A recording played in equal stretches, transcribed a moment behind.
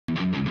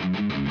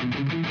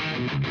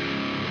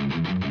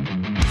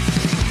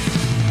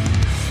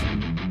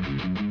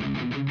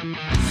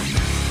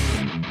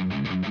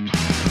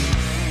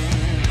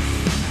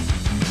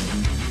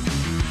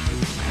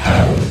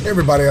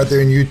Everybody out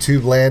there in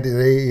YouTube land,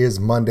 today is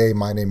Monday.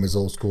 My name is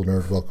Old School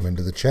Nerd. Welcome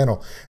into the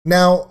channel.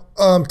 Now,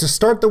 to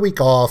start the week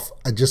off,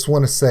 I just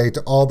want to say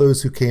to all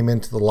those who came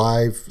into the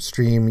live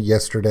stream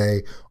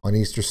yesterday on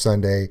Easter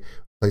Sunday,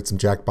 played some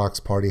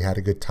Jackbox Party, had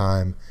a good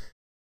time.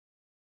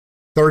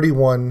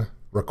 31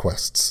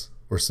 requests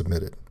were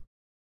submitted.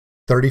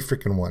 30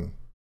 freaking one.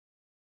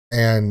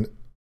 And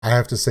I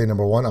have to say,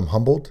 number one, I'm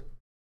humbled.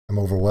 I'm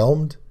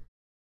overwhelmed.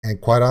 And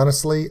quite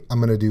honestly, I'm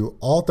going to do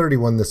all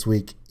 31 this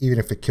week, even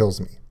if it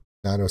kills me.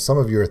 Now, I know some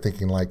of you are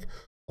thinking like,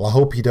 well, I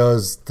hope he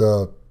does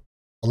at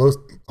least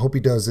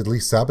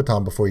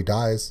Sabaton before he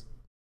dies.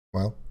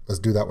 Well,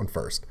 let's do that one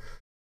first.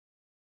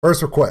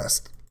 First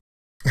request.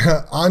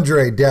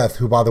 Andre Death,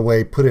 who, by the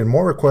way, put in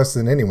more requests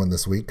than anyone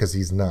this week because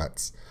he's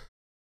nuts.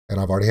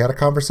 And I've already had a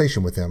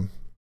conversation with him.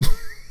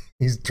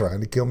 He's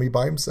trying to kill me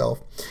by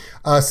himself.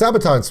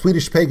 Sabaton,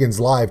 Swedish Pagans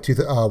live,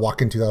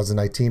 Wacken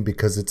 2019,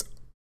 because it's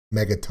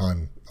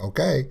megaton.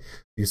 Okay,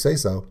 you say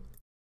so.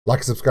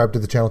 Like and subscribe to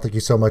the channel. Thank you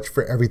so much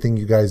for everything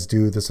you guys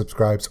do. The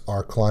subscribes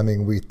are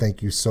climbing. We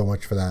thank you so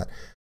much for that.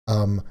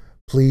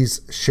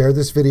 Please share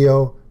this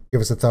video.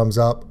 Give us a thumbs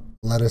up.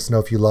 Let us know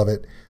if you love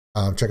it.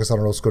 Check us out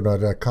on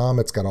oldschoolnerd.com.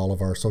 It's got all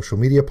of our social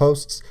media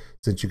posts.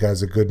 Sent you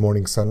guys a good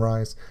morning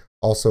sunrise.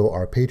 Also,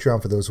 our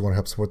Patreon for those who want to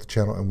help support the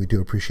channel, and we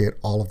do appreciate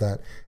all of that.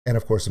 And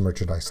of course, the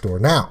merchandise store.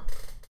 Now,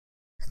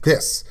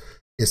 this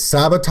is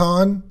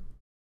Sabaton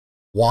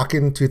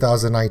Wacken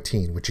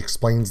 2019, which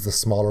explains the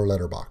smaller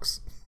letterbox.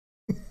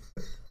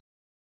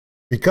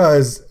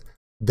 Because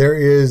there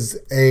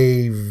is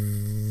a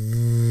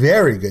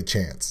very good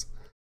chance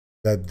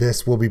that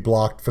this will be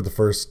blocked for the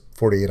first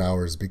 48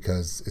 hours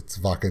because it's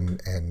Wacken,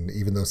 and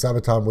even though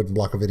Sabaton wouldn't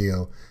block a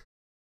video,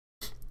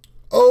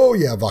 oh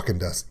yeah, Wacken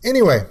does.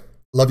 Anyway,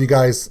 love you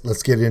guys.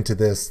 Let's get into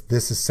this.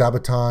 This is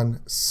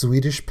Sabaton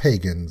Swedish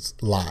Pagans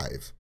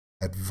live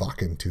at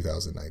Wacken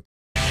 2019.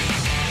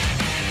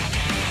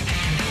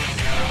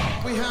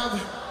 We have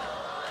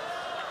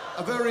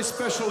a very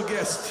special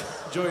guest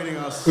joining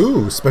us.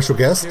 Ooh, special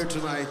guest here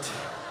tonight.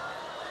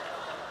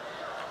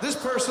 This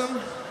person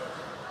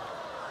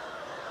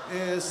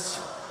is,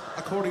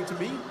 according to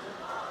me,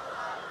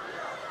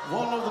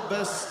 one of the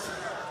best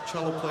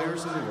cello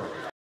players in the world.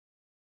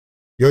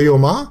 Yo-Yo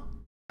Ma?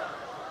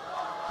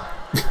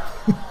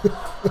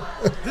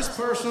 This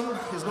person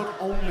is not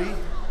only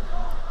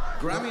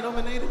Grammy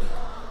nominated,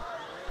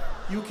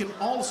 you can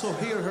also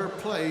hear her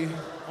play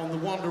on the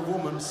Wonder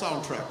Woman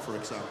soundtrack, for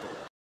example.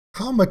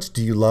 How much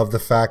do you love the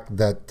fact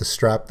that the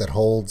strap that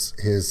holds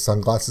his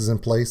sunglasses in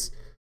place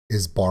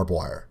is barbed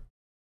wire?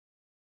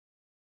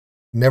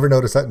 Never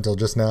noticed that until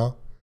just now,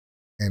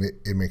 and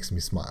it makes me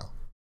smile.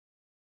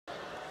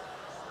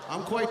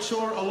 I'm quite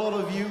sure a lot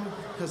of you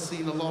have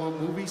seen a lot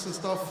of movies and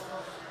stuff,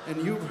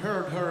 and you've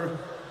heard her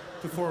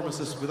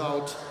performances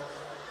without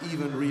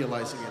even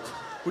realizing it.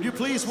 Would you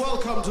please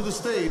welcome to the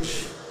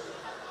stage,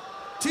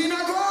 Tina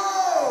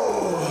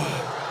Go!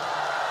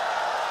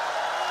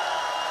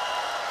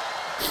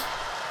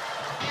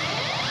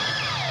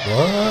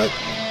 What?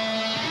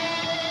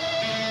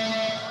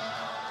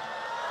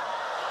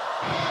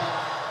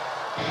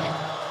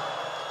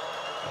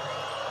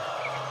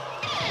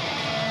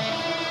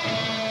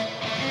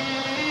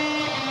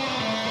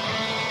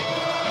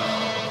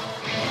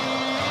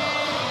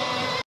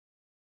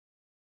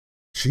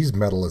 She's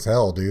metal as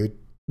hell, dude.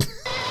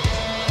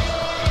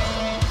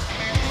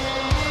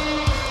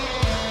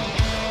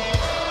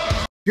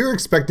 You're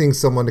expecting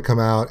someone to come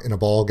out in a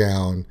ball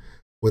gown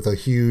with a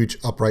huge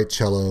upright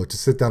cello to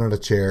sit down in a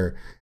chair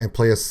and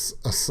play a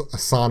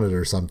sonnet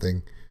or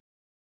something.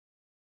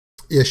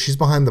 Yeah, she's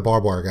behind the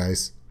barbed wire,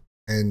 guys.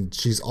 And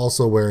she's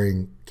also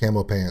wearing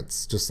camo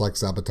pants, just like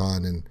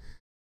Sabaton. And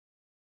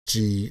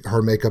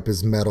her makeup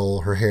is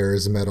metal, her hair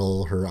is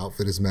metal, her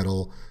outfit is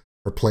metal,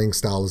 her playing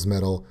style is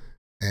metal,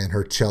 and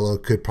her cello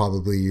could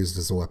probably be used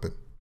as a weapon.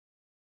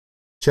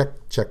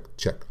 Check, check,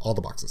 check. All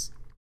the boxes.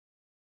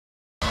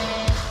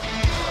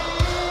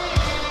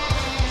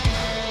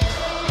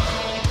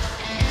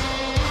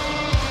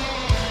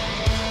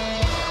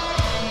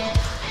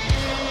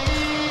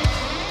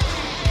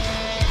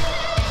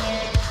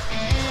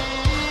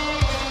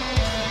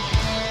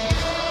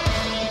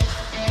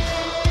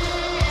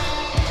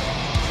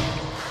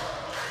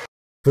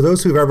 For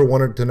those who've ever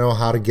wanted to know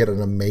how to get an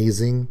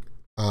amazing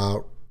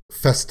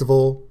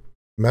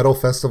metal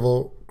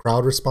festival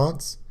crowd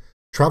response,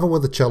 travel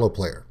with a cello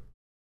player.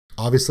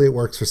 Obviously it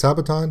works for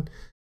Sabaton,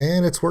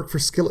 and it's worked for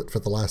Skillet for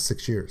the last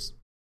 6 years.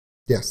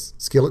 Yes,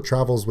 Skillet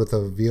travels with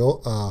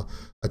a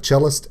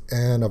cellist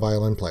and a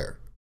violin player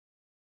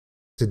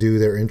to do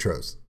their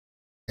intros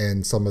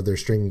and some of their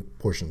string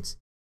portions.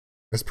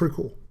 That's pretty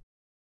cool.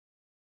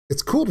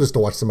 It's cool just to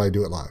watch somebody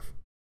do it live.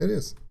 It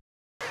is.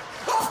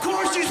 Of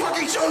course you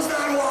fucking chose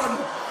that one!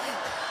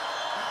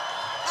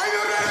 Are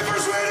you ready for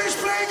Swedish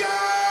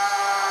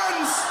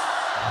Pagans?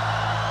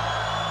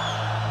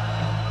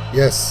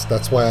 Yes,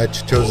 that's why I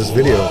chose this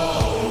video,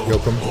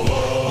 Joachim.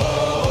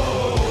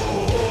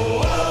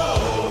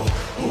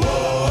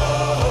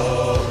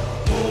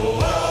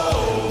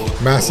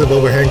 Massive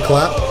overhand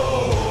clap.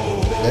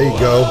 There you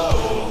go.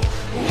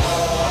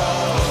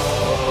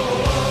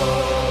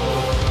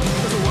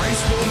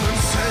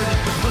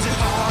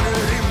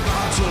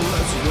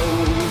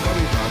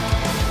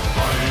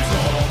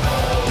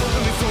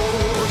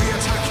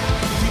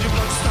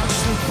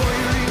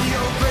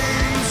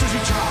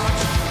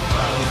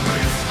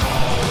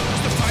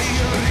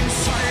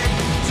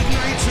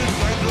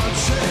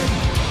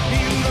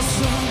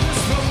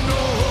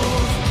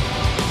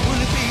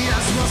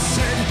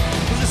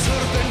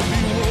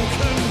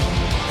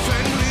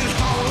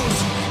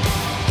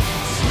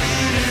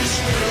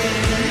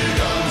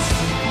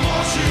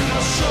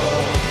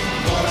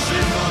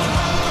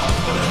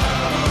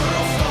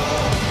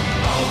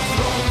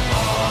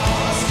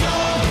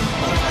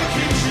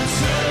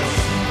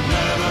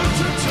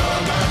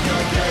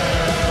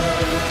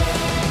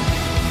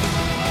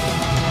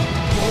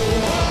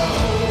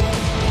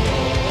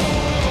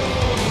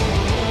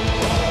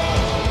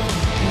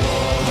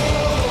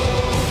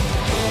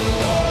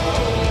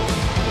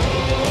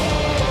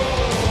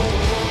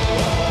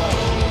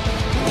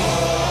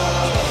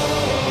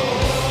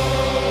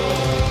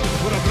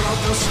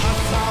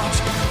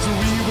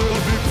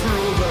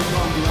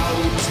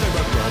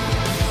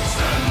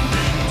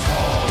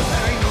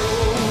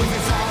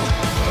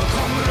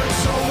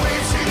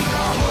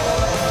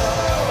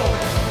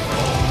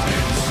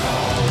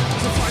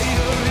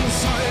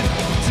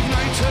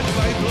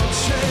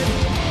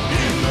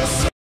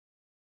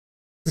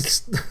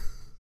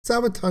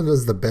 Sabaton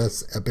does the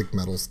best epic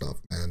metal stuff,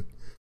 man.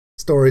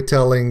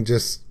 Storytelling,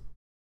 just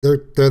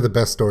they're the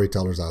best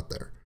storytellers out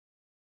there.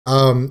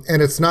 And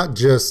it's not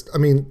just, I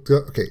mean,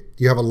 okay,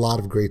 you have a lot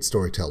of great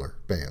storyteller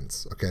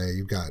bands. Okay,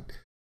 you've got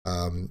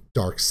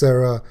Dark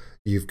Sarah,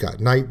 you've got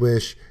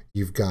Nightwish,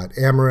 you've got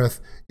Amaranth,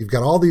 you've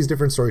got all these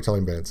different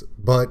storytelling bands.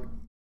 But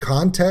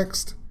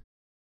context,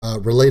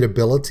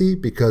 relatability,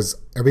 because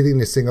everything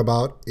they sing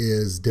about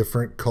is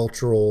different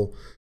cultural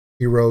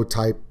hero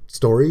type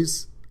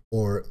stories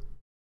or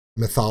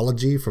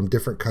mythology from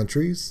different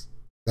countries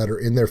that are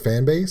in their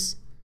fan base.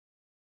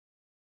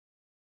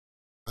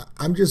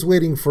 I'm just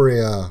waiting for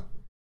a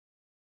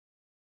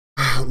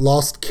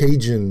Lost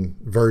Cajun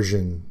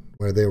version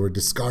where they were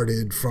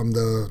discarded from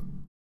the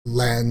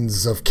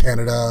lands of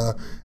Canada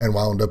and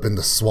wound up in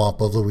the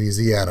swamp of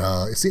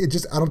Louisiana. See,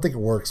 I don't think it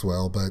works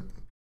well, but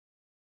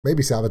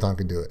maybe Sabaton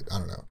can do it. I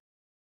don't know.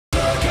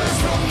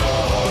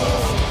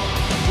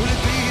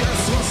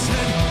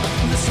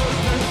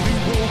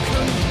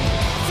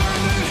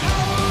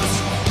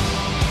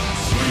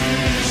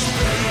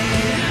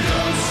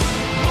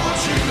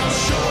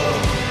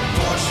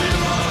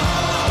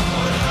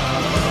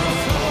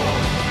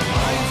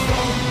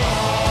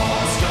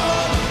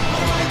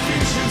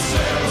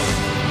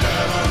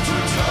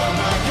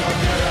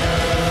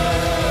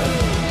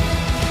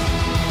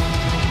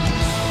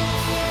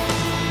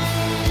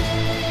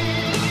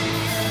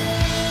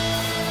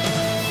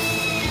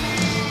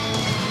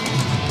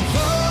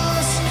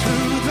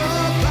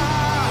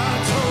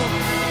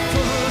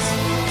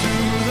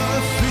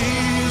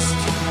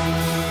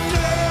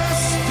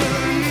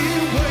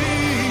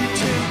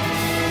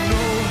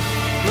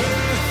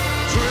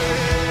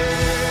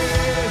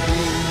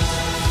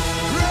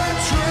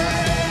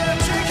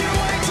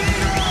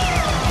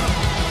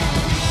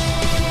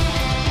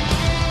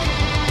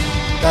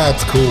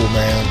 That's cool,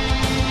 man.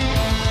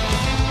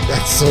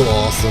 That's so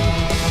awesome.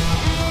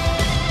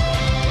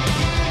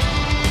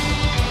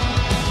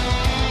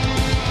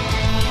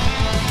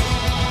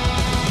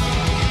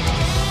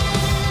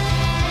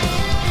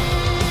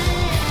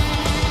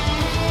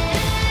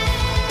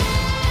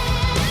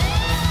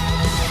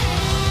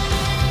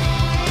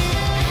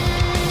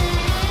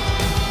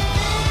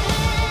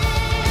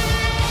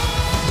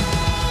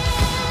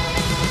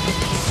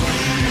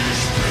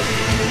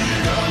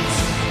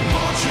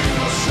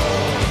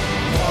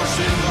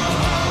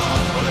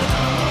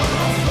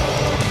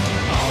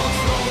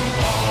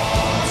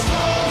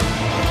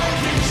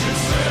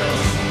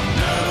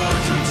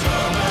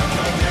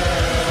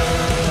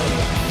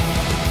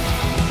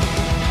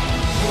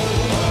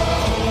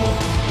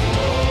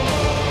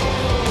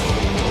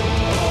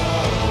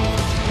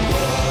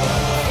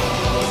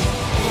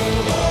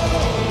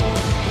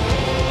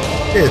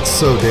 It's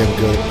so damn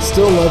good.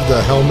 Still love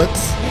the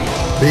helmets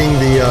being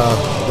the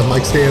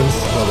mic stands.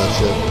 Love that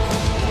shit.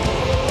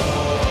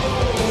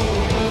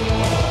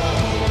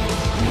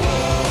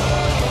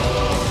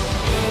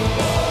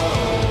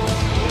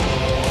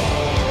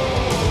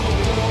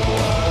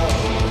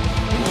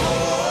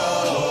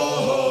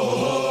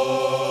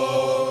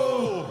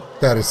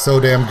 That is so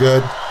damn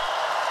good.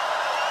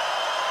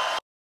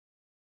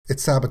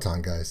 It's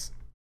Sabaton, guys.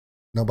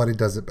 Nobody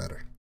does it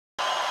better.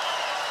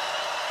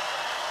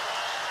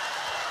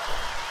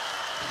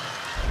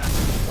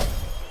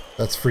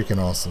 That's freaking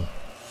awesome.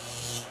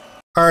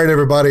 All right,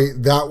 everybody.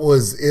 That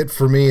was it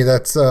for me.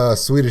 That's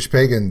Swedish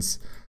Pagans,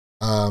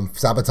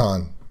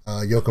 Sabaton,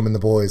 Yoakum and the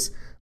boys.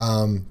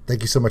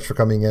 Thank you so much for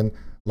coming in.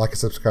 Like and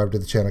subscribe to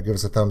the channel. Give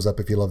us a thumbs up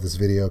if you love this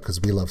video,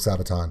 because we love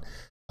Sabaton.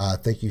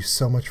 Thank you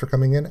so much for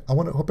coming in.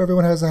 Hope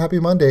everyone has a happy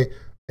Monday.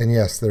 And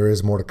yes, there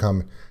is more to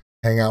come.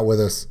 hang out with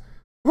us.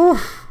 Whew.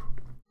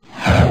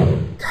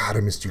 God, I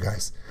missed you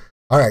guys.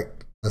 All right,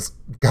 let's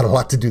got a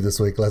lot to do this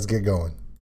week. Let's get going.